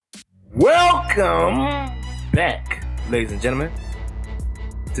Welcome back, ladies and gentlemen,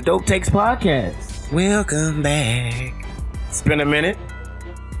 to Dope Takes Podcast. Welcome back. It's been a minute.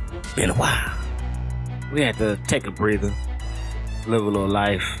 Been a while. We had to take a breather, live a little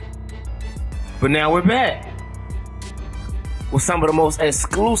life. But now we're back with some of the most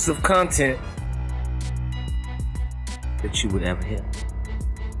exclusive content that you would ever hear.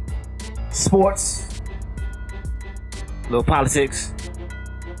 Sports, little politics,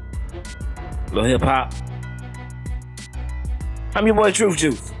 little hip hop. I'm your boy Truth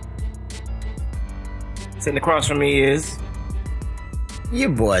Juice. Sitting across from me is your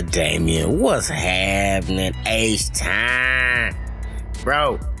boy Damien. What's happening? H-Time.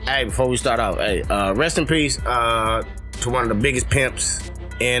 Bro, hey, before we start off, hey, rest in peace to one of the biggest pimps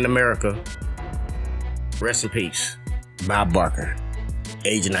in America. Rest in peace, Bob Barker,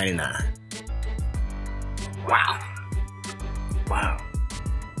 age of 99. Wow.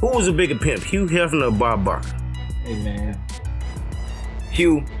 Who was a bigger pimp, Hugh Hefner or Bob Barker? Hey man,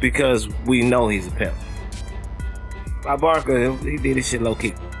 Hugh, because we know he's a pimp. Bob Barker, he did his shit low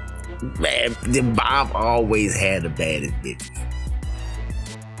key. Man, Bob always had the baddest bitches.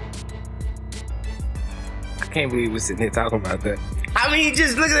 I can't believe we're sitting here talking about that. I mean,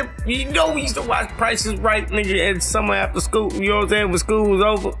 just look at it. You know, we used to watch Price is Right, nigga, at summer after school. You know what I'm saying? When school was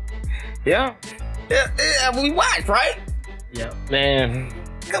over. Yeah, we watched, right? yeah, man.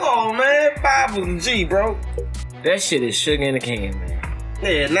 Come on, man. Bob was a G, bro. That shit is sugar in a can, man.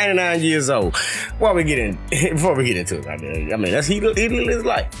 Yeah, 99 years old. Before we get into it, I mean, that's he lived his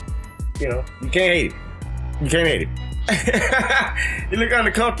life. You know, you can't hate it. You can't hate it. You look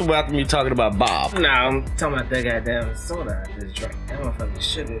uncomfortable after me talking about Bob. Nah, I'm talking about that goddamn soda I just drank. That motherfucking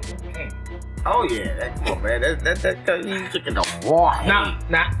sugar in a can. Oh yeah, come on, man. That you drinking the raw.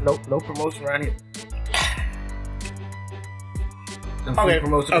 No promotion around here. No Okay,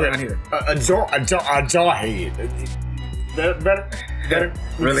 promotion around here. A jarhead. Better.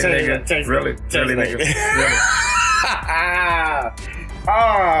 Really, nigga? Really, nigga? Really?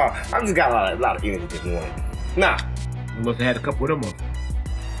 I just got a lot of energy this morning. Nah. You must have had a couple of them.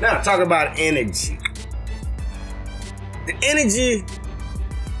 Now, talk about energy. The energy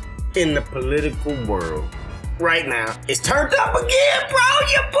in the political world right now is turned up again, bro.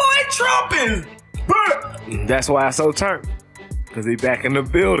 Your boy Trump is. That's why I so turned. Because he back in the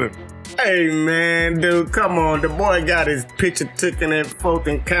building. Hey, man, dude, come on. The boy got his picture taken in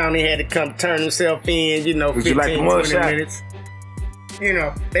Fulton County, had to come turn himself in, 15, like 20 minutes. You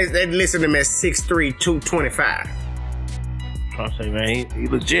know, they listed him at 6'3", 225. Trump say, man, he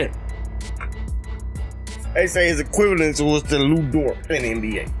legit. They say his equivalent was to Lou Dort in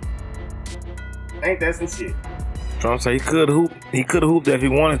the NBA. Ain't that some shit? Trump say he could hoop. He could have hooped if he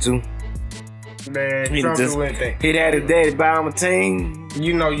wanted to. Man, Trump do anything. He'd had his daddy buy him a team.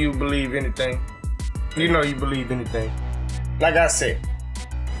 You know you believe anything. Like I said,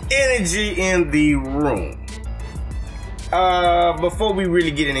 energy in the room. Before we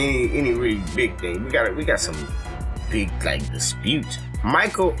really get into any really big thing, we got some big disputes.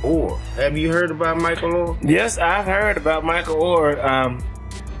 Michael Oher. Have you heard about Michael Oher? Yes, I've heard about Michael Oher.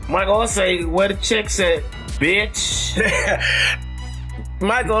 Michael Oher say where the check at, bitch.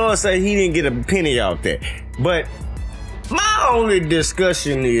 Michael Oher said he didn't get a penny out there. But my only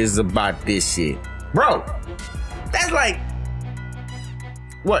discussion is about this shit. Bro, that's like,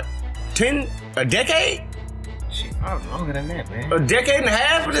 what, a decade? Shit, longer than that, man. A decade and a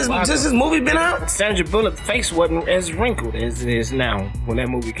half since this movie been out? Sandra Bullock's face wasn't as wrinkled as it is now when that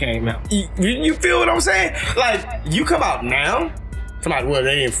movie came out. You feel what I'm saying? Like, you come out now, somebody, well,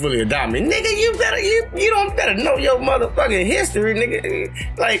 they didn't fully adopt me. Nigga, you don't better know your motherfucking history,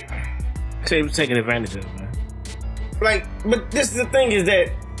 nigga. Like, so he was taking advantage of it, man. Like, but this is the thing is that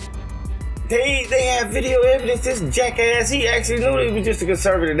they have video evidence. This jackass, he actually knew he was just a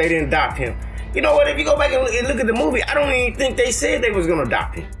conservative. They didn't adopt him. You know what? If you go back and look at the movie, I don't even think they said they was gonna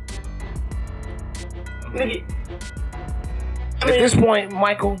adopt him. Nigga, At this point,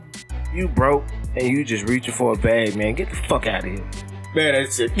 Michael, you broke and you just reaching for a bag, man. Get the fuck out of here. Man,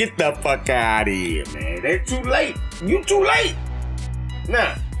 that's it. Get the fuck out of here, man. They're too late. You too late.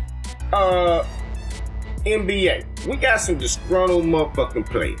 Now, NBA. We got some disgruntled motherfucking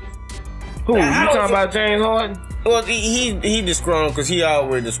players. Who? You talking about James Harden? Well, he disgruntled because he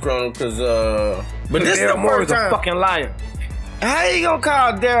always disgruntled because but this is the Daryl first time. a fucking liar. How you gonna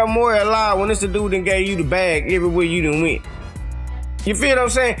call Daryl Morey a liar when this the dude that gave you the bag everywhere you done went? You feel what I'm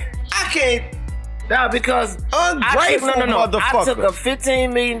saying? I can't. Nah, because ungrateful motherfucker. I took a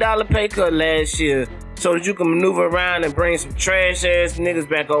 $15 million pay cut last year so that you can maneuver around and bring some trash ass niggas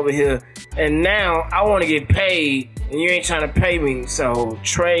back over here. And now I want to get paid And you ain't trying to pay me, so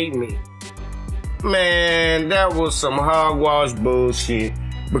trade me. Man, that was some hogwash bullshit.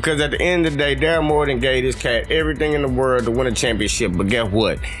 Because at the end of the day, Daryl Morgan gave this cat everything in the world to win a championship. But guess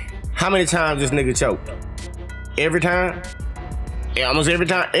what? How many times this nigga choked? Every time? Yeah, almost every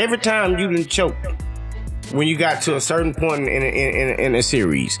time. Every time you done choked. When you got to a certain point in a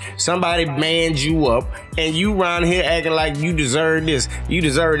series, somebody banned you up, and you around here acting like you deserve this. You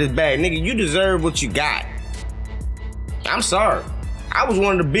deserve this bad. Nigga, you deserve what you got. I'm sorry. I was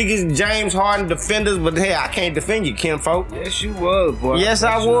one of the biggest James Harden defenders, but hey, I can't defend you, kinfolk. Yes, you was, boy. Yes,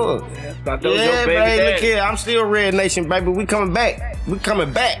 I was. Yeah, baby, look here. I'm still Red Nation, baby. We coming back. We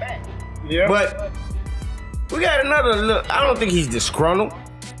coming back. Yeah. But we got another look. I don't think he's disgruntled,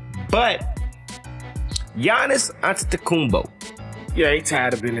 but Giannis Antetokounmpo. Yeah, he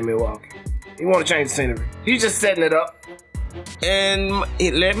tired of being in Milwaukee. He want to change the scenery. He's just setting it up. And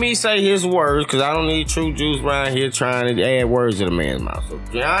let me say his words, because I don't need true juice around here trying to add words to the man's mouth. So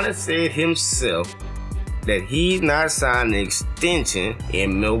Giannis said himself that he's not signing an extension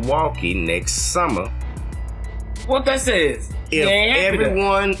in Milwaukee next summer. What that says? If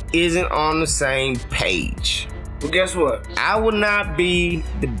everyone isn't on the same page. Well, guess what? I would not be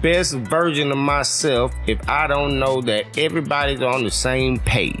the best version of myself if I don't know that everybody's on the same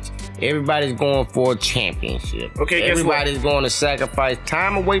page. Everybody's going for a championship. Okay, guess what? Everybody's going to sacrifice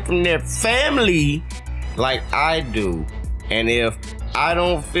time away from their family like I do. And if I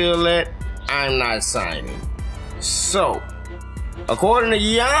don't feel that, I'm not signing. So, according to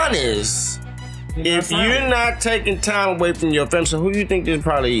Giannis, if you're not taking time away from your family, so who do you think this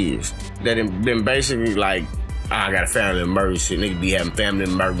probably is? That have been basically like, I got a family emergency. Niggas be having family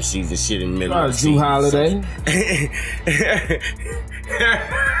emergencies and shit in the middle of the Drew Holiday.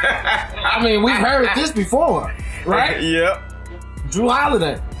 I mean, we've heard this before, right? Yep. Drew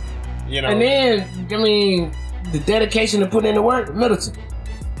Holiday. You know. And then, I mean, the dedication to putting in the work, Middleton.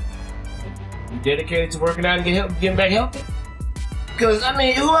 You dedicated to working out and getting back healthy? Because, I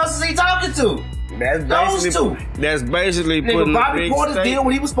mean, who else is he talking to? Those two. That's basically putting Bobby Portis did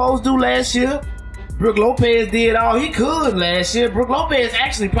what he was supposed to do last year. Brook Lopez did all he could last year. Brook Lopez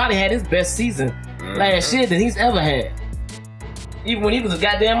actually probably had his best season last year that he's ever had. Even when he was a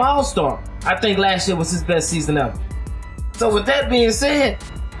goddamn all-star. I think last year was his best season ever. So with that being said,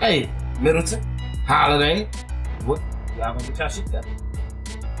 hey, Middleton, Holiday, what? Y'all gonna get y'all shit done?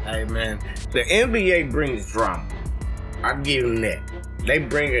 Hey, man. The NBA brings drama. I give them that. They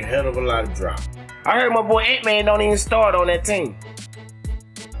bring a hell of a lot of drama. I heard my boy Ant-Man don't even start on that team.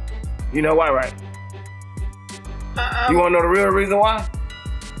 You know why, right? You want to know the real reason why?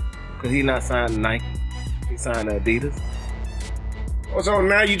 Because he's not signed to Nike. He signed to Adidas. So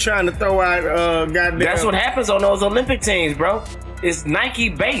now you trying to throw out goddamn... That's what happens on those Olympic teams, bro. It's Nike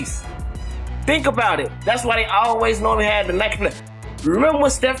based. Think about it. That's why they always normally had the Nike play. Remember when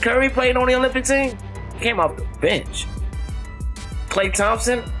Steph Curry played on the Olympic team? He came off the bench. Klay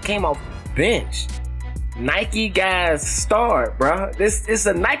Thompson came off the bench. Nike guys start, bro. This is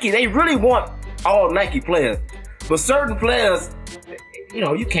a Nike. They really want all Nike players. But certain players, you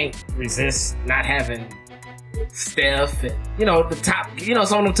know, you can't resist not having Steph and, you know, the top, you know,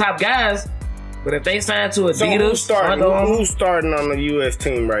 some of them top guys. But if they sign to Adidas, so who's starting on the U.S.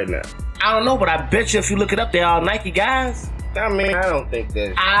 team right now? I don't know, but I bet you if you look it up, they're all Nike guys. I mean, I don't think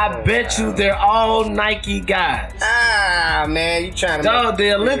that. I bet you they're all Nike guys. Ah, man, you trying to... Dog,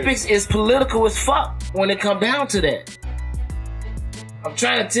 the Olympics is political as fuck when it come down to that. I'm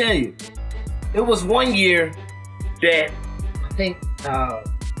trying to tell you. It was one year that I think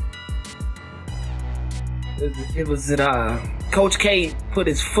it was that Coach K put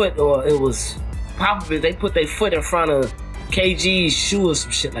his foot, or it was probably they put their foot in front of KG's shoe or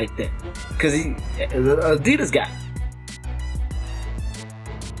some shit like that, because he Adidas guy.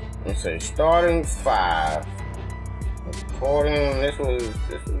 It's a starting five. According, this was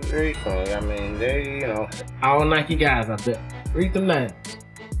recently. I mean, they, you know, all Nike guys, I bet. Read them names.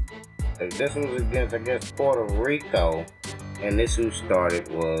 This one was against, I guess, Puerto Rico, and this who started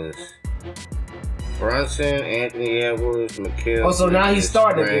was Brunson, Anthony Edwards, Mikal. Oh, so now he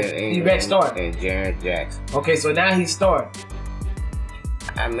started. He back started. And Jaren Jackson. Okay, so now he started.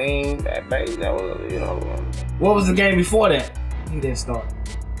 I mean, that was, you know. What was the game before that? He didn't start.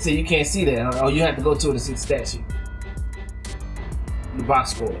 So you can't see that. Oh, you have to go to it to see the stat sheet. The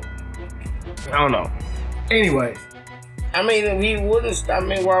box score. I don't know. Anyways. I mean, he wouldn't. I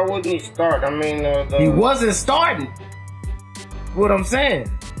mean, why wouldn't he start? I mean, he wasn't starting. What I'm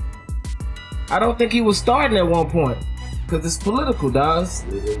saying. I don't think he was starting at one point because it's political, dog.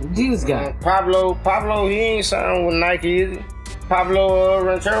 Jesus guy. Pablo, he ain't signed with Nike, is he? Pablo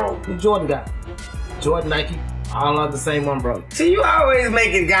Ranchero, the Jordan guy. Jordan, Nike, All under the same umbrella. See, you always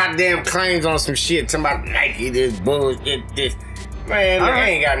making goddamn claims on some shit. Talking about Nike, this bullshit, this. Man, I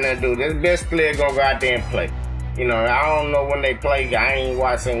ain't got nothing to do with this. Best player gonna go out there and play. You know, I don't know when they play. I ain't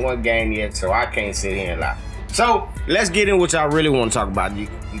watching one game yet, so I can't sit here and lie. So, let's get in what y'all really want to talk about. You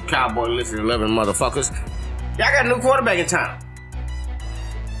Cowboy listening 11 motherfuckers. Y'all got a new quarterback in town.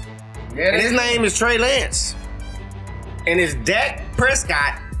 Yeah, And his name is Trey Lance. And it's Dak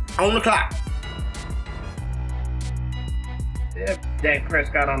Prescott on the clock. Yeah, Dak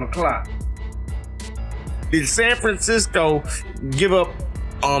Prescott on the clock. Did San Francisco give up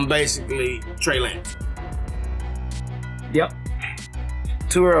on basically Trey Lance? Yep.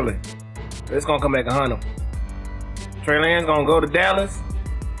 Too early. It's gonna come back and hunt him. Trey Lance gonna go to Dallas,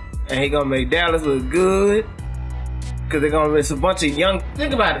 and he gonna make Dallas look good. Cause they're gonna miss a bunch of young.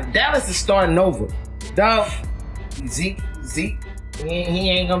 Think about it. Dallas is starting over. Dog, Zeke, he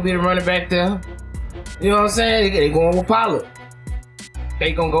ain't gonna be the running back there. You know what I'm saying? They going with Pollard.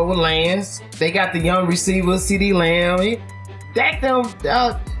 They gonna go with Lance. They got the young receiver, CeeDee Lamb. Dak done.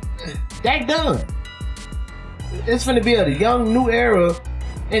 It's finna be a young new era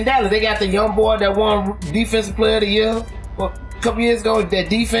in Dallas. They got the young boy that won Defensive Player of the Year a couple years ago. That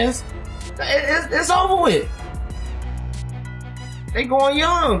defense, it's over with. They going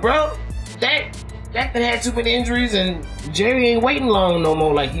young, bro. Dak done had too many injuries, and Jerry ain't waiting long no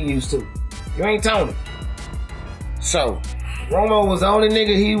more like he used to. You ain't Tony. So, Romo was the only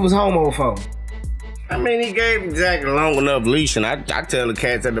nigga he was homo for. I mean, he gave Dak a long enough leash, and I tell the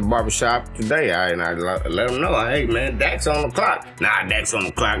cats at the barbershop today, I let them know, hey, man, Dak's on the clock. Nah, Dak's on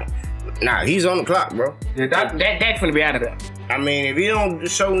the clock. Nah, he's on the clock, bro. Yeah, Dak's finna be out of there. I mean, if he don't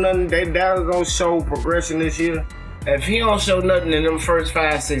show nothing, Dallas don't show progression this year. If he don't show nothing in them first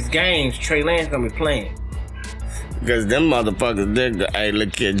 5-6 games, Trey Lance gonna be playing. Because them motherfuckers, hey,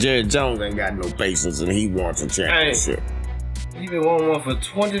 look here, Jerry Jones ain't got no patience, and he wants a championship. He been wanting one for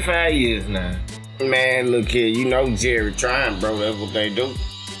 25 years now. Man, look here, you know Jerry trying, bro. That's what they do.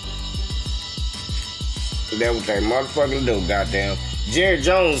 That's what they motherfucking do, goddamn. Jerry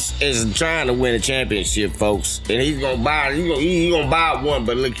Jones is trying to win a championship, folks, and he's gonna buy. He gonna buy one,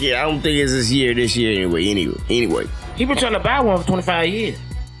 but look here, I don't think it's this year anyway. He been trying to buy one for 25 years.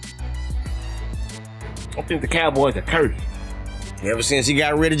 I think the Cowboys are cursed. Ever since he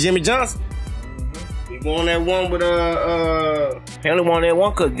got rid of Jimmy Johnson, he won that one with He only won that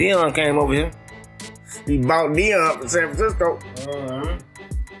one because Deion came over here. He bought Deion from San Francisco.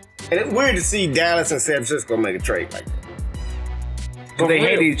 And it's weird to see Dallas and San Francisco make a trade like that. Because they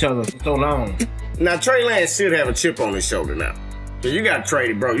hated each other for so long. Now, Trey Lance should have a chip on his shoulder now. Because you got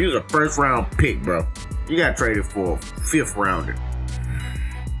traded, bro. You was a first round pick, bro. You got traded for a 5th rounder.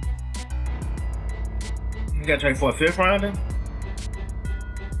 You got traded for a 5th rounder?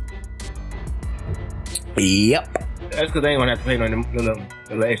 Yep. That's because they ain't gonna have to pay no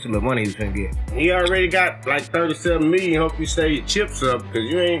extra little money he was gonna get. He already got like $37 million. Hope you stay your chips up, because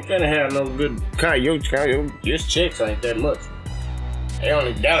you ain't gonna have no good your checks ain't that much.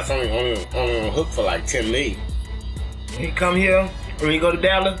 Dallas only on hook for like $10 million. He come here, when he go to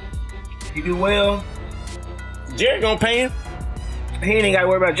Dallas, he do well. Jerry gonna pay him. He ain't gotta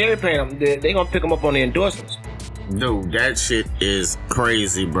worry about Jerry paying him. They gonna pick him up on the endorsements. Dude, that shit is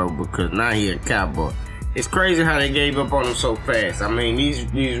crazy, bro, because now he a Cowboy. It's crazy how they gave up on him so fast. I mean,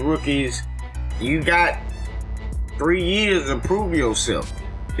 these rookies, you got 3 years to prove yourself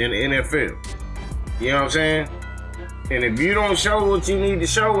in the NFL. You know what I'm saying? And if you don't show what you need to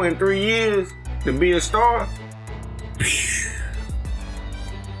show in 3 years to be a star,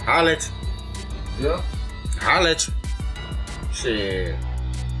 I'll let you. Yeah. I'll let you. Shit.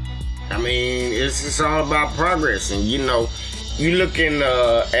 I mean, it's just all about progress. And, you know, you looking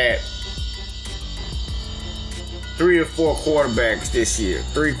at 3 or 4 quarterbacks this year.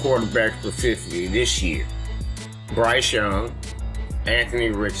 3 quarterbacks for 50 this year. Bryce Young, Anthony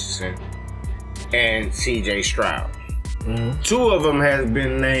Richardson, and C.J. Stroud. 2 of them has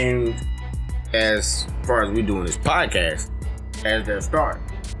been named, as far as we doing this podcast, as their start.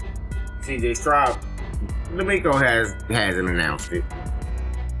 C.J. Stroud, D'Amico hasn't announced it.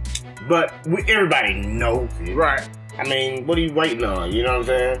 But everybody knows it. Right. I mean, what are you waiting on? You know what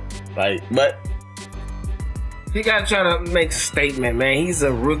I'm saying? Like, but he gotta try to make a statement, man. He's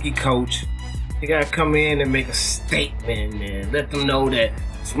a rookie coach. He gotta come in and make a statement, man. Let them know that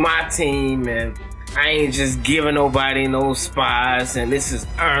it's my team, and I ain't just giving nobody no spots, and this is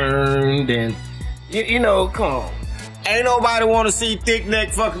earned, and you know, come on. Ain't nobody want to see thick neck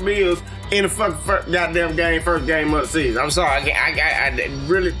fucking Bills in the fucking goddamn first game of the season. I'm sorry, I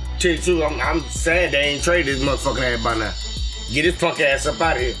really tell you the truth. I'm sad they ain't traded this motherfucking ass by now. Get his punk ass up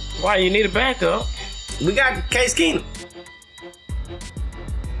out of here. Why you need a backup? We got Case Keenum.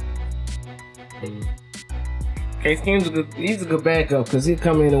 Case Keenum's he's a good backup because he'll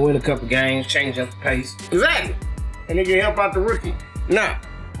come in and win a couple games, change up the pace. Exactly. And he can help out the rookie. Now,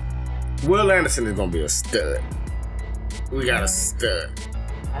 Will Anderson is gonna be a stud. We got a stud.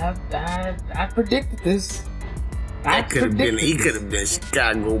 I predicted this. He could have been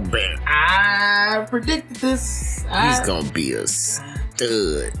Chicago Bear. I predicted this. He's gonna be a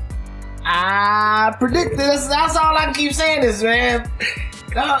stud. I predicted this. That's all I can keep saying is, man.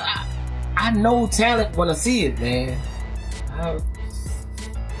 I know talent when I see it, man.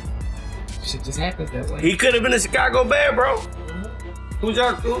 Shit just happens that way. He could have been a Chicago Bear, bro. Who'd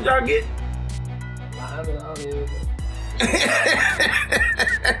y'all get?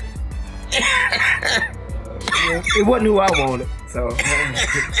 It wasn't who I wanted, so.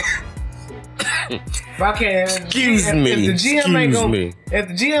 If I can, Excuse me. If the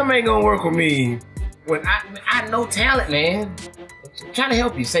GM ain't gonna work with me, when I know talent, man. I'm trying to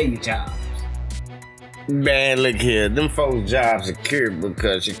help you save your job. Man, look here. Them folks' jobs secured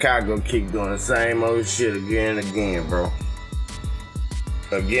because Chicago keep doing the same old shit again and again, bro.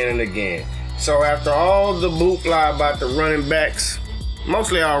 Again and again. So after all the bootfly about the running backs,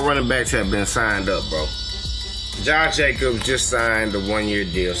 mostly all running backs have been signed up, bro. Josh Jacobs just signed a 1-year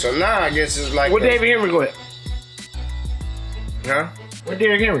deal. So now I guess it's like... Where David Henry go at? Huh? Where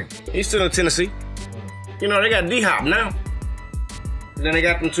Derrick Henry? He's still in Tennessee. You know, they got D-Hop now. Then they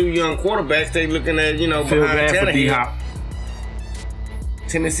got them 2 young quarterbacks they looking at, you know, Feel behind bad for Tannehill. D-Hop.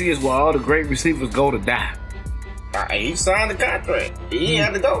 Tennessee is where all the great receivers go to die. He signed the contract. He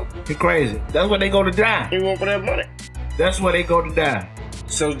had to go. He crazy. That's where they go to die. He went for that money. That's where they go to die.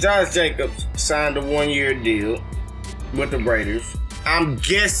 So Josh Jacobs signed a 1-year deal with the Raiders. I'm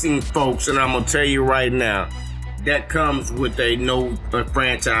guessing, folks, and I'm going to tell you right now, that comes with a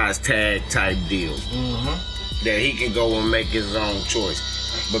franchise tag type deal. Mm-hmm. That he can go and make his own choice.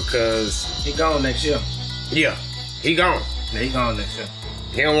 Because... He gone next year. Yeah, he gone. Yeah, he gone next year.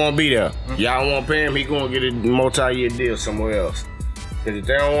 He don't want to be there. Mm-hmm. Y'all won't pay him, he going to get a multi-year deal somewhere else. Because if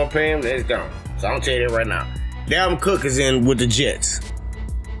they don't want to pay him, then it's gone. So I'm going to tell you that right now. Dalvin Cook is in with the Jets.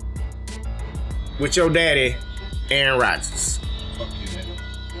 With your daddy, Aaron Rodgers. Fuck you, man.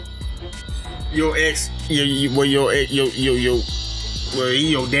 Your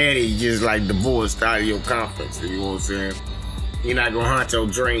daddy just like divorced out of your conference. You know what I'm saying? You're not gonna hunt your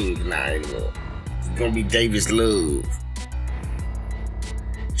dreams now anymore. It's gonna be Davis Love.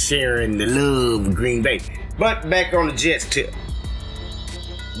 Sharing the love of Green Bay. But back on the Jets tip.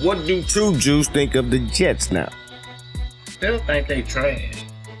 What do True Juice think of the Jets now? Still think they trash.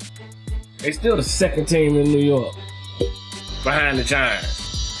 They still the second team in New York. Behind the Giants.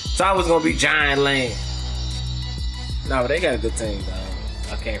 So I was gonna be Giant Land. No, but they got a good team, dog.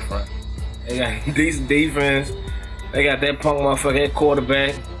 I can't front. They got decent defense. They got that punk motherfucker at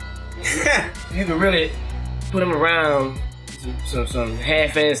quarterback. You can really put him around some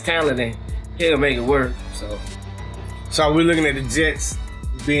half-ass talent and he'll make it work. So we're looking at the Jets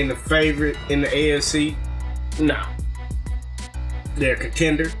being the favorite in the AFC. No. They're a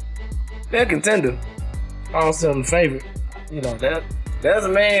contender. They're a contender. Also the favorite. You know, there's a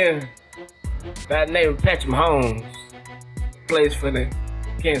man by the name of Patrick Mahomes. Plays for the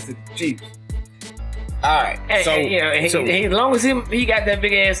Kansas City Chiefs. Alright. As long as he got that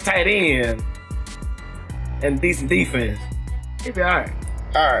big ass tight end and decent defense, he'll be alright.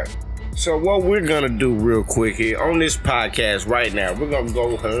 Alright. So what we're gonna do real quick here on this podcast right now, we're gonna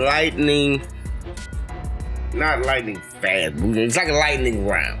go not lightning fast. It's like a lightning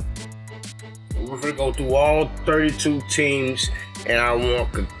round. We're gonna go through all 32 teams, and I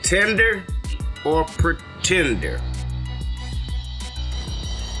want contender or pretender.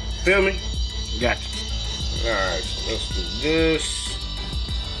 Feel me? Gotcha. Alright, let's do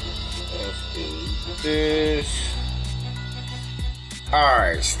this.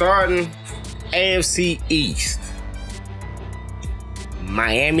 Alright, starting AFC East.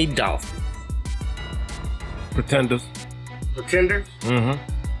 Miami Dolphins. Pretenders. Pretenders? Mm-hmm.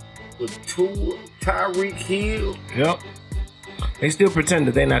 With Tyreek Hill. Yep. They still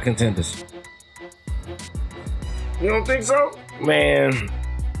pretenders. They not contenders. You don't think so? Man,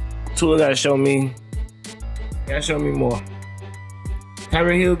 Tua gotta show me. Gotta show me more.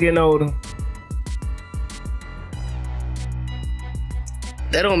 Tyreek Hill getting older.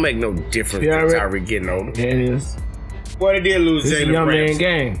 That don't make no difference with Tyreek getting older. Yeah, it is. Well, they did lose This is a Jalen young man Ramsey.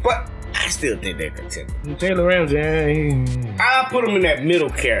 game. But I still think they're contenders. Taylor Ramsey, I'll put them in that middle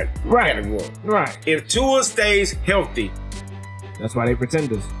category. Right. If Tua stays healthy, that's why they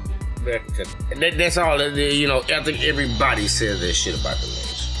pretenders. they're contenders. That's all. You know, I think everybody says that shit about the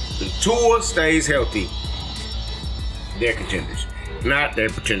Rams. the Tua stays healthy, they're contenders. Not they're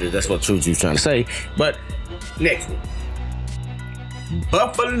pretenders. That's what Truth was trying to say. But next one,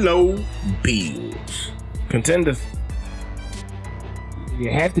 Buffalo Bills. Contenders. You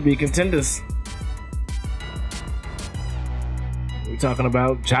have to be contenders. We're talking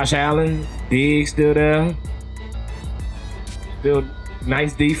about Josh Allen, Diggs still there. Still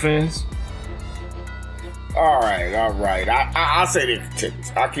nice defense. All right. I'll say they're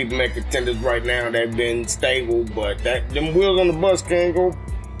contenders. I keep them at contenders right now. They've been stable, but them wheels on the bus can't go.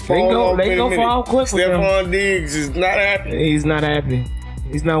 They go fall quick with them. Stephon Diggs is not happy. He's not happy.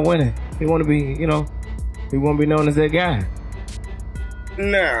 He's not winning. He want to be, he want to be known as that guy.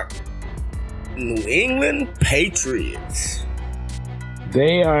 Now, New England Patriots.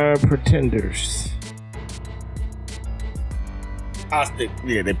 They are pretenders. I stick.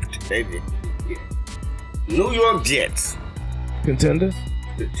 Yeah, they did. Yeah. New York Jets. Contenders.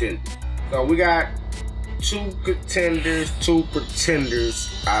 Contenders. So we got 2 contenders, 2 pretenders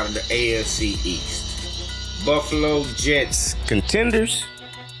out of the AFC East. Buffalo Jets, contenders.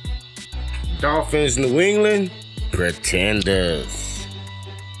 Dolphins, New England, pretenders.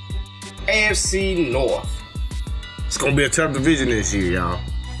 AFC North. It's gonna be a tough division this year, y'all.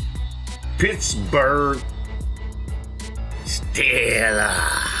 Pittsburgh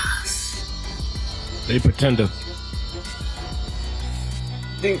Steelers. They pretenders.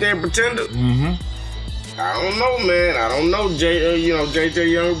 Think they're pretenders? Mm-hmm. I don't know, man. I don't know.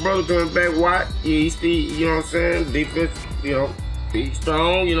 JJ Young brother coming back. Watt, he's still, you know what I'm saying? Defense, be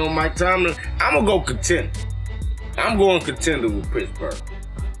strong. Mike Tomlin. I'm gonna go contender. I'm going contender with Pittsburgh.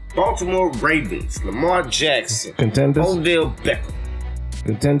 Baltimore Ravens. Lamar Jackson. Contenders. Odell Beckham.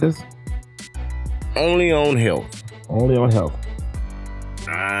 Contenders. Only on health. Only on health.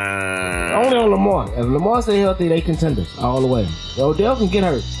 Only on Lamar. If Lamar stay healthy, they contenders all the way. Odell can get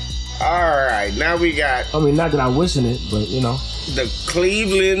hurt. All right, now we got. I mean, not that I'm wishing it, but the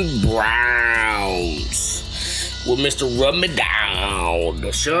Cleveland Browns with Mr. Rub Me Down,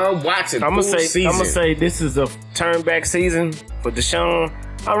 Deshaun Watson. I'm gonna say this is a turn back season for Deshaun.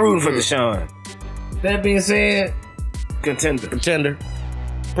 I'm rooting for Deshaun. That being said, contender.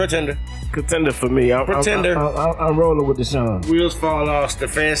 Contender for me. I'm rolling with Deshaun. Wheels fall off.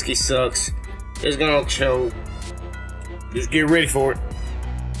 Stefanski sucks. It's gonna show. Just get ready for it.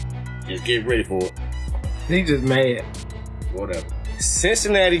 He just mad. Whatever.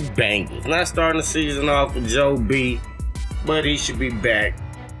 Cincinnati Bengals. Not starting the season off with Joe B, but he should be back.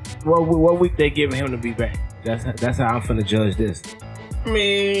 What week they giving him to be back? That's how I'm finna judge this. I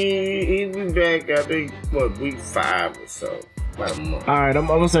mean, he'll be back, I think, week 5 or so. About a month. All right, I'm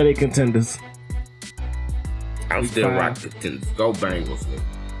gonna say they contenders. I'm still rocking contenders. Go Bengals, nigga.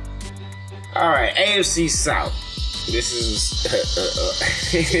 All right, AFC South. This is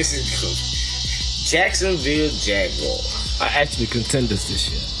good. Jacksonville Jaguars. Are actually contenders this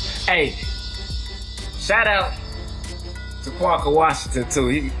year. Hey, shout out to Parker Washington too.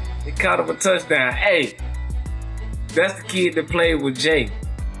 He caught up a touchdown. Hey, that's the kid that played with Jay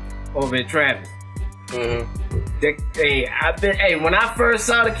over at Travis. Mm-hmm. When I first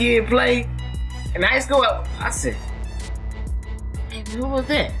saw the kid play in high school, I said, "Hey, who was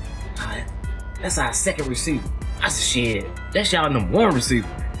that?" That's our second receiver. I said, "Shit, that's y'all number 1 receiver."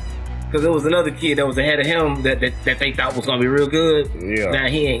 Because there was another kid that was ahead of him that they thought was gonna be real good. Yeah. Now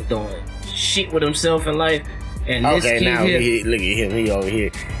he ain't doing shit with himself in life. And this kid now here, look at him. He over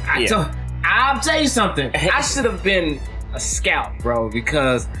here. I'll tell you something. I should have been a scout, bro,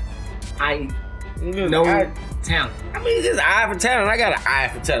 because I know talent. I mean, just eye for talent. I got an eye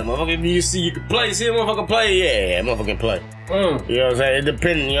for talent. Motherfucker, if you see you can play, see a motherfucker play, yeah, motherfucker can play. You know what I'm saying? It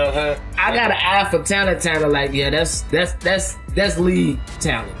depends, you know what I'm saying? I got an eye for talent, like, yeah, that's league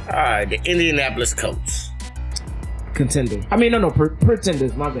talent. All right, the Indianapolis Colts. Contender. I mean, no,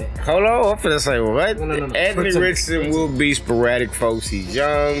 pretenders, my bad. Hold on, I'm finna say, what? No. Anthony Richardson will be sporadic, folks. He's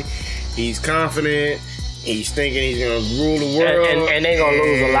young, he's confident, he's thinking he's gonna rule the world. And they gonna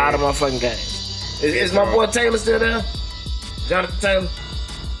lose a lot of motherfucking games. Is my boy Taylor still there? Jonathan Taylor?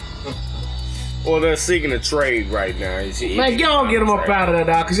 Well, they're seeking a trade right now. Man, y'all get him up out of there,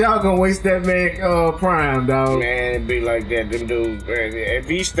 dog, because y'all gonna waste that man prime, dog. Man, it be like that. Them dudes, man, if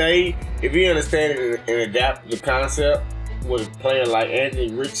he understand it and adapt the concept with a player like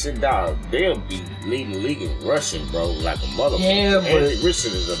Anthony Richardson, dog, they'll be leading the league in rushing, bro, like a motherfucker. Yeah, but Anthony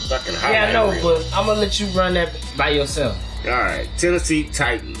Richardson is a fucking highlight. Yeah, I know, reel. but I'm gonna let you run that by yourself. All right, Tennessee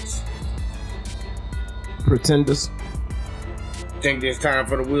Titans. Pretenders. Think it's time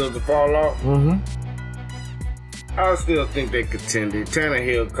for the wheels to fall off? Mm-hmm. I still think they contended.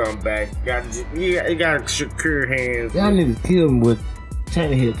 Tannehill come back. He got secure hands. Y'all need to kill him with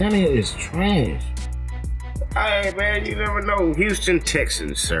Tannehill. Tannehill is trash. Hey, man, you never know. Houston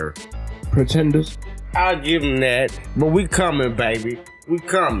Texans, sir. Pretenders. I'll give them that. But we coming, baby. We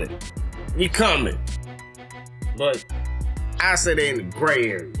coming. We coming. But I say they in the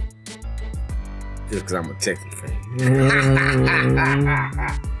gray area. Just because I'm a Texans fan.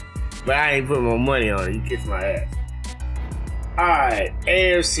 But I ain't putting my money on it. You kiss my ass. Alright,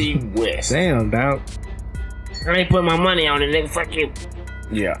 AFC West. Damn, dog. I ain't putting my money on it, nigga. Fuck you.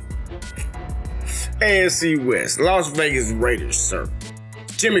 Yeah. AFC West. Las Vegas Raiders, sir.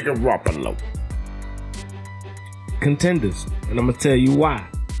 Jimmy Garoppolo. Contenders. And I'm gonna tell you why.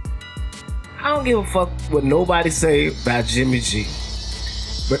 I don't give a fuck what nobody say about Jimmy G.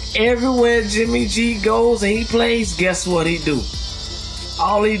 But everywhere Jimmy G goes and he plays, guess what he do?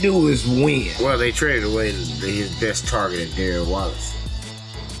 All he do is win. Well, they traded away his best target, Darren Wallace.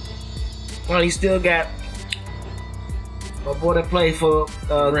 Well, he still got a boy that played for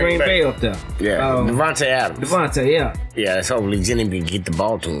Green Bay up there. Yeah, Devontae Adams. Devontae, yeah. Yeah, that's hopefully Jimmy can get the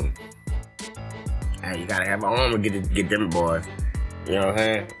ball to him. Hey, you gotta have an arm to get them boys. You know what I'm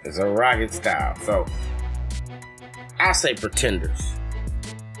saying? It's a rocket style. So, I say pretenders.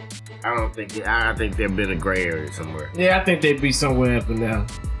 I think they've been a gray area somewhere. Yeah, I think they'd be somewhere up in there.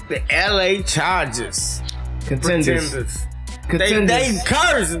 The LA Chargers. Contenders. They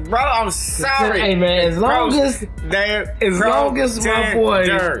cursed, bro. I'm sorry. Hey, man, as long as my boy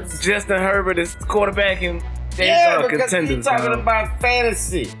Justin Herbert is quarterbacking, they are because contenders. you're talking about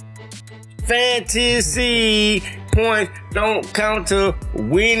fantasy. Fantasy points don't count to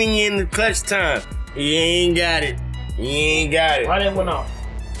winning in the clutch time. You ain't got it. You ain't got it. Why they went off?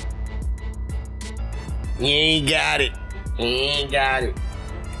 You ain't got it. You ain't got it.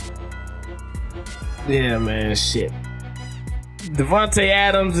 Yeah, man, shit. Devontae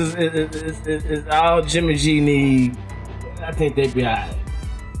Adams is all Jimmy G need. I think they'd be alright.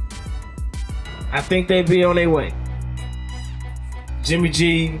 I think they'd be on their way. Jimmy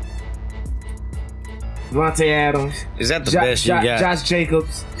G, Devontae Adams. Is that the best you got? Josh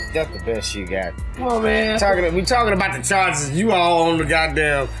Jacobs. That's the best you got. Come on, man. We talking about the Chargers. You all on the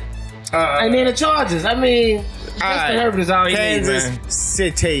goddamn. And then the Chargers. I mean, Justin Herbert is all he needs, man. Kansas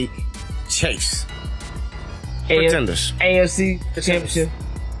City Chase. Pretenders. AFC Championship.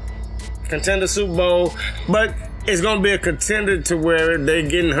 Contender Super Bowl. But it's going to be a contender to where they're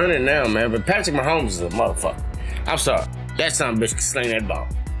getting hunted now, man. But Patrick Mahomes is a motherfucker. I'm sorry. That son of a bitch can sling that ball.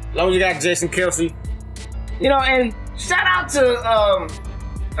 As long as you got Jason Kelce. You know, and shout out to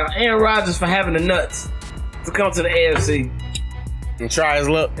Aaron Rodgers for having the nuts to come to the AFC. And try his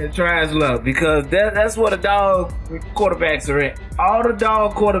luck. Because that's where the dog quarterbacks are at. All the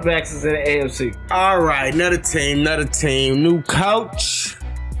dog quarterbacks is in the AFC. All right, another team. New coach.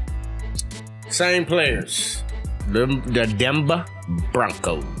 Same players. The Denver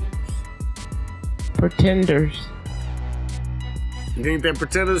Broncos. Pretenders. You think they're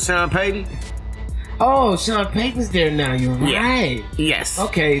pretenders, Sean Payton? Oh, Sean Payton's there now. You're right. Yes.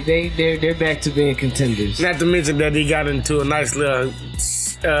 Okay, they're back to being contenders. Not to mention that he got into a nice little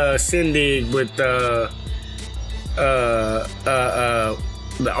shindig with the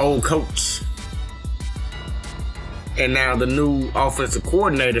old coach, and now the new offensive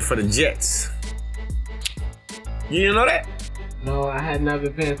coordinator for the Jets. You didn't know that? No, I had not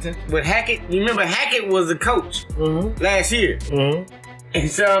been paying attention. With Hackett, you remember Hackett was the coach last year. Mm-hmm. And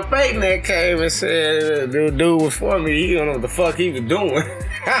Sean Payton that came and said, the dude was for me. He don't know what the fuck he was doing.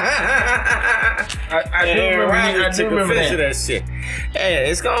 I do remember that shit. Yeah,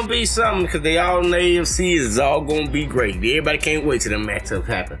 it's going to be something because they all in the AFC. It's all going to be great. Everybody can't wait till the matchups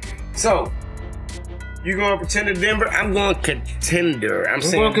happen. So, you going to pretend to Denver? I'm going contender. I'm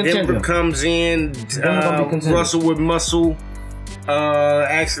saying Denver comes in, Russell with muscle,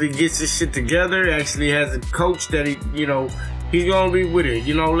 actually gets his shit together, actually has a coach that he's gonna be with it.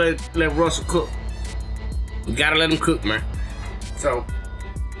 Let Russell cook. You gotta let him cook, man. So,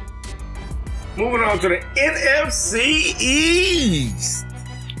 moving on to the NFC East.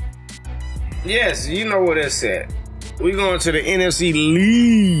 Yes, you know what that's at. We're going to the NFC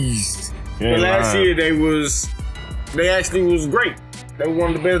East. And last year they actually was great. They were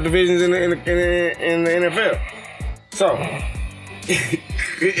one of the best divisions in the NFL. So,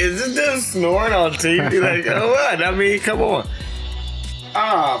 is this dude snoring on TV? Like, what? I mean, come on.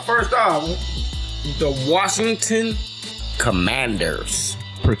 First off, the Washington Commanders.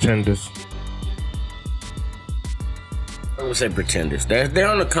 Pretenders. I'm gonna say pretenders. They're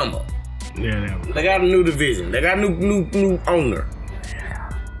on the come up. Yeah, they got a new division. They got a new owner.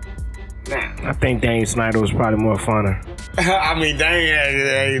 Nah. I think Daniel Snyder was probably more funner. I mean,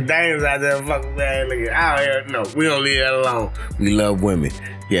 Dame's out there fucking man. Look at out here. No, we don't leave that alone. We love women.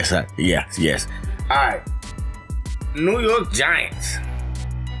 Yes. All right. New York Giants.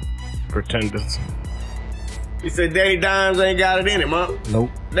 Pretenders. You said Danny Dimes ain't got it in him, huh?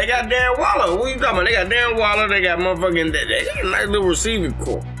 Nope. They got Darren Waller. What you talking about? They got Darren Waller. They got motherfucking. They got a nice little receiving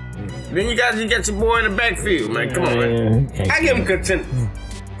corps. Then you got your boy in the backfield, man. Come on, man. I give him contenders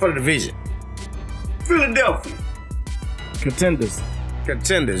for the division. Philadelphia. Contenders.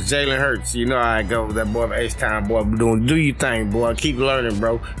 Jalen Hurts. You know how I go with that boy, H-Time boy. Do your thing, boy. Keep learning,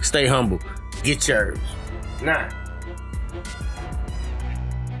 bro. Stay humble. Get yours. 9.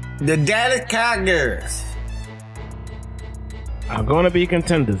 The Dallas Cowgirls are gonna be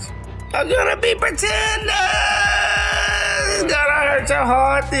contenders. Are gonna be pretenders. It's gonna hurt your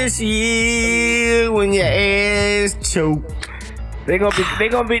heart this year when your ass choke. They're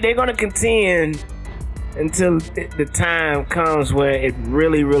gonna contend until the time comes where it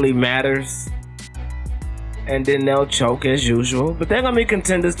really, really matters, and then they'll choke as usual. But they're gonna be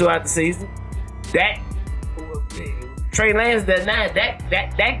contenders throughout the season. That Trey Lance that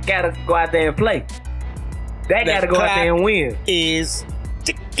gotta go out there and play. That gotta go out there and win. Is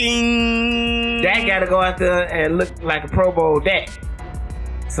ticking. That gotta go out there and look like a Pro Bowl Dak.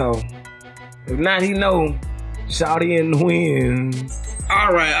 So if not, he know Shawty and wins.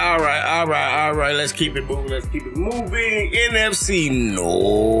 All right. Let's keep it moving. NFC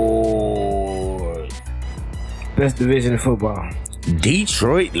North. Best division in football.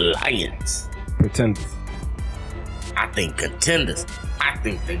 Detroit Lions. Pretenders. I think contenders. I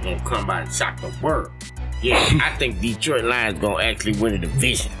think they're gonna come by and shock the world. Yeah, I think Detroit Lions gonna actually win the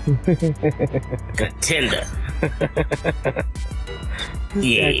division. Contender.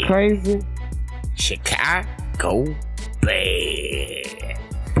 Yeah. That crazy. Chicago Bears.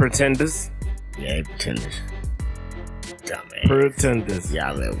 Pretenders. Yeah, pretenders. Dumbass. Pretenders.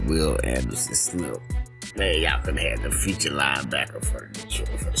 Y'all let Will Anderson slip. Man, y'all could have the feature linebacker for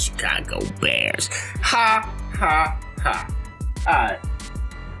the Chicago Bears. Ha. Alright.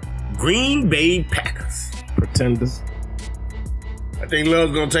 Green Bay Packers. Pretenders. I think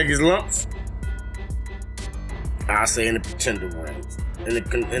Love's gonna take his lumps. I'll say in the pretender range. In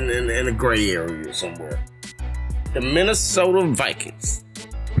the gray area somewhere. The Minnesota Vikings.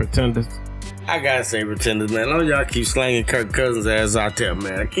 Pretenders. I gotta say pretenders, man. I know y'all keep slanging Kirk Cousins ass out there,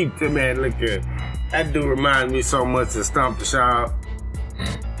 man. I keep look at that dude reminds me so much of Stomp the Shop.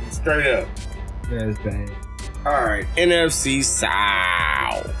 Straight up. That's bad. Alright, NFC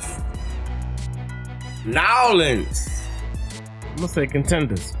South. Nowlands. I'm gonna say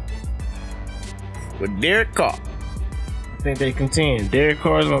contenders. With Derek Carr. I think they contend. Derek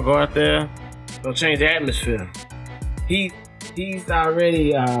Carr's gonna go out there, gonna change the atmosphere. He's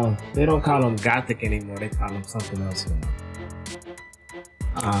already they don't call him Gothic anymore, they call him something else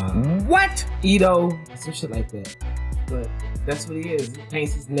now. What? Edo, some shit like that. But that's what he is. He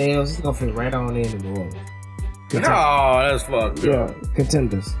paints his nails, he's gonna fit right on in New Orleans. Oh, that's fucked up. Yeah,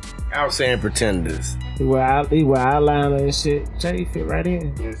 contenders. I was saying pretenders. He wear eyeliner and shit. Jay fit right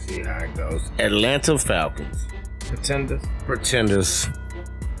in. Let's see how it goes. Atlanta Falcons. Pretenders.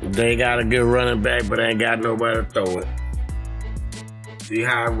 They got a good running back, but ain't got nobody to throw it. See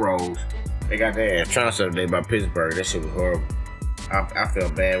how it rolls. They got their ass trounced the other day by Pittsburgh. That shit was horrible. I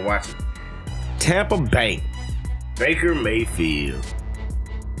felt bad watching. Tampa Bay. Baker Mayfield.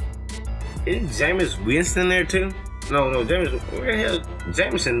 Isn't Jameis Winston there too? No, Jameis. Where the hell?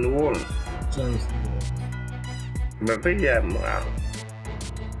 Jameis in New Orleans. But they got more out.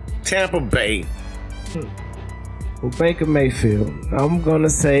 Tampa Bay. Well, Baker Mayfield, I'm gonna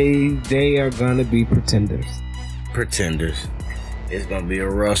say they are gonna be pretenders. It's gonna be a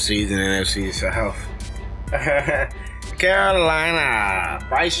rough season in NFC South. Carolina.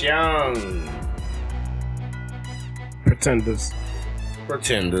 Bryce Young. Pretenders.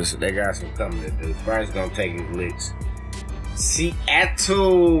 They got some coming to do. Bryce gonna take his licks.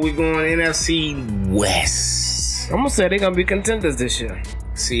 Seattle. We going NFC West. I'm gonna say they're gonna be contenders this year.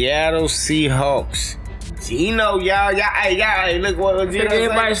 Seattle Seahawks. Gino, y'all, hey, look what Gino said.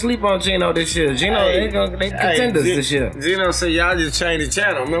 Everybody sleep on Gino this year. Gino, they contenders this year. Gino said y'all just changed the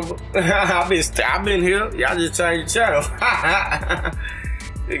channel, remember? I've been here. Y'all just changed the channel.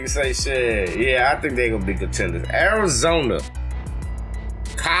 Nigga say shit. Yeah, I think they gonna be contenders. Arizona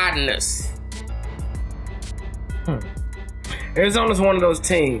Cardinals. Arizona's one of those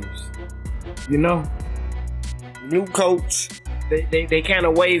teams, you know. New coach. They kind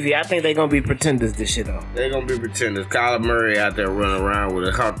of wavy. I think they're gonna be pretenders this year though. They gonna be pretenders. Kyler Murray out there running around with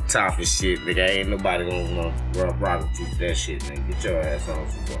a hot top and shit. Nigga, ain't nobody gonna rock with you with that shit, nigga. Get your ass on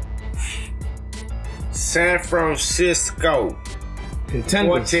some ball. San Francisco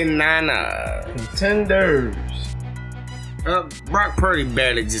Contenders. 49ers. Contenders. Brock Purdy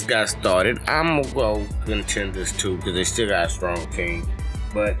barely just got started. I'm gonna go contenders too because they still got a strong team.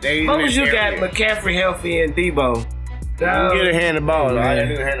 But they. As long as you got McCaffrey healthy and Debo, You get a hand the ball. Yeah. I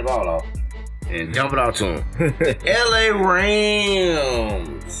didn't hand the ball off and dump it out to him. The LA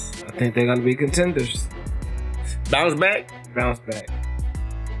Rams. I think they're gonna be contenders. Bounce back. Bounce back.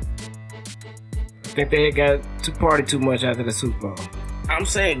 I think they had got to party too much after the Super Bowl. I'm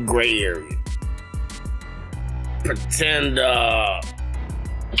saying gray area. Pretender.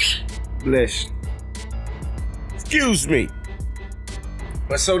 Bless. Excuse me.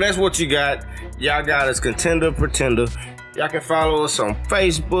 But so that's what you got. Y'all got us contender, pretender. Y'all can follow us on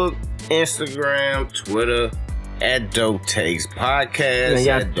Facebook, Instagram, Twitter, at Dope Takes Podcast. And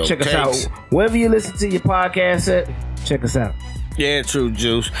y'all at Dope check us Takes. out. Wherever you listen to your podcast at, check us out. Yeah, true,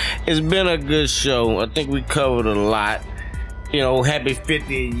 Juice. It's been a good show. I think we covered a lot. You know, happy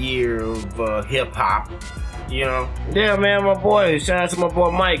 50th year of hip hop. You know, Yeah, man, my boy. Shout out to my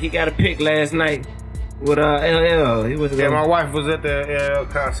boy Mike. He got a pick last night with LL. He was yeah. My wife was at the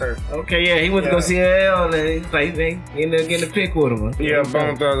concert. Okay, yeah, he went to go see LL, and he's like, he ended up getting a pick with him. Yeah,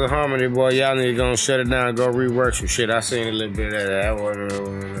 Bone Thugs and Harmony, boy. Y'all need to go shut it down and go rework some shit. I seen a little bit of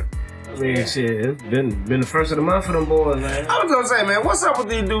that. I mean, shit, it's been the first of the month for them boys, man. I was gonna say, man, what's up with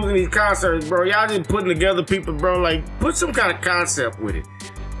these dudes in these concerts, bro? Y'all just putting together people, bro. Like, put some kind of concept with it.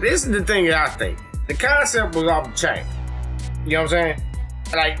 This is the thing that I think. The concept was off the chain. You know what I'm saying?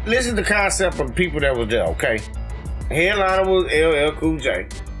 Like, listen to the concept of the people that was there, okay? Headliner was LL Cool J.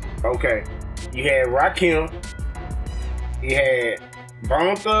 Okay. You had Rakim. You had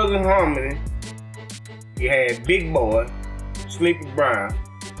Bone Thugs and Harmony. You had Big Boy, Sleepy Brown.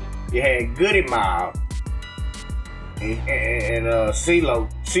 You had Goody Mob. And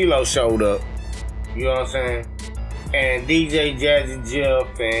CeeLo showed up. You know what I'm saying? And DJ Jazzy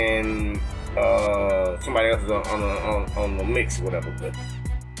Jeff and somebody else is on the mix or whatever. But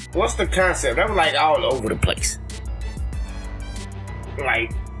what's the concept? That was like all over the place.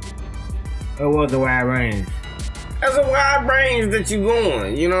 Like, It was a wide range. that's a wide range that you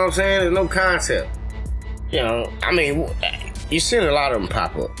going. You know what I'm saying? There's no concept. You know, I mean, you're seeing a lot of them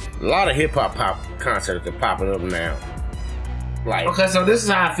pop up. A lot of hip hop pop concerts are popping up now. Like, Okay, so this is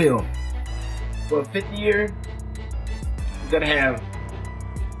how I feel. For 50 year, you gotta have,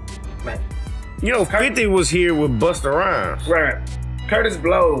 like, you know, 50 was here with Busta Rhymes. right, Curtis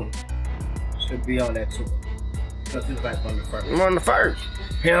Blow should be on that tour. Because he's like one of the first. I'm on the first.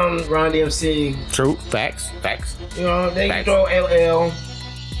 Him, Ron DMC, True. Facts. you know, then you Facts. throw LL,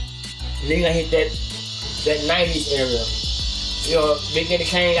 and then you gotta hit that 90s era. You know, Big Daddy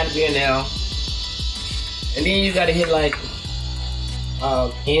Kane gotta be in there. And then you gotta hit like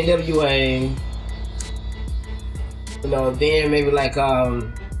NWA. You know, then maybe like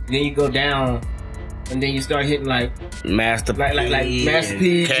then you go down and then you start hitting like Master like Master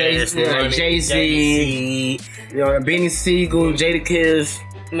P, Cash Money, Jay-Z, you know, Benny Siegel, Jadakiss.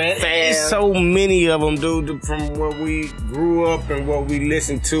 Man, Fab. it's so many of them, dude, from where we grew up and what we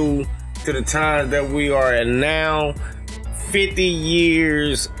listened to the times that we are at now. 50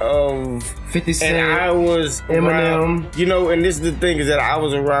 years of 50 Cent, and I was Eminem. around, you know, and this is the thing is that I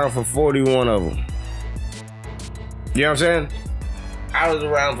was around for 41 of them. You know what I'm saying? I was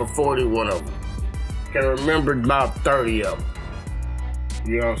around for 41 of them. Can remember about 30 of them.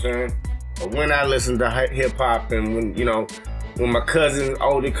 You know what I'm saying? But when I listened to hip hop and when, you know, when my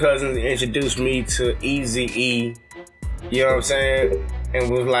older cousins introduced me to Eazy-E, you know what I'm saying? And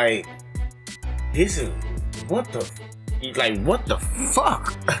was like, this is, what the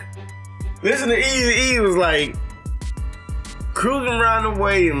fuck? Listen to Eazy-E was like, cruising around the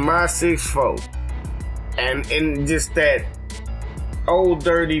way in my 6'4", and just that old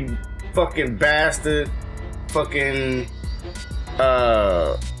dirty fucking bastard, fucking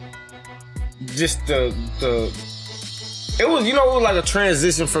just the it was, you know, it was like a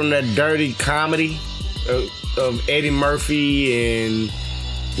transition from that dirty comedy of Eddie Murphy, and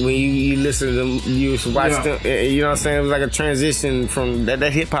when you listen to them, you watch them, you know what I'm saying? It was like a transition from that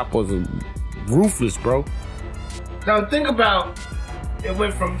hip hop was ruthless, bro. Now think about it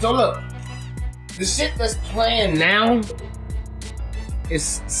went from, so look, the shit that's playing now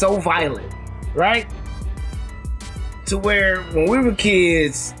is so violent, right? To where when we were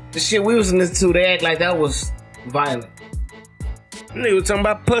kids, the shit we was listening to, they act like that was violent. They was talking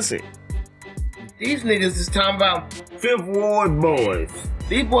about pussy. These niggas is talking about, Fifth Ward boys.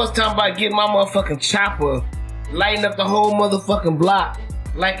 these boys talking about getting my motherfucking chopper, lighting up the whole motherfucking block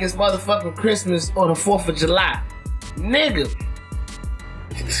like it's motherfucking Christmas or the 4th of July. Nigga.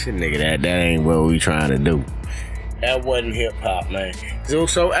 Nigga, that ain't what we trying to do. That wasn't hip hop, man.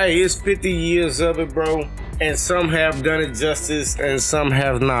 So, hey, it's 50 years of it, bro. And some have done it justice and some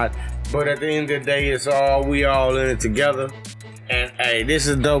have not. But at the end of the day, we all in it together. And hey, this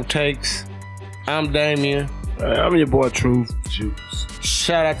is Dope Takes. I'm Damien. I'm your boy Truth Juice.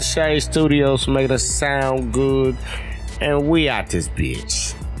 Shout out to Shade Studios for making us sound good. And we out this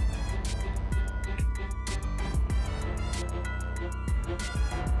bitch.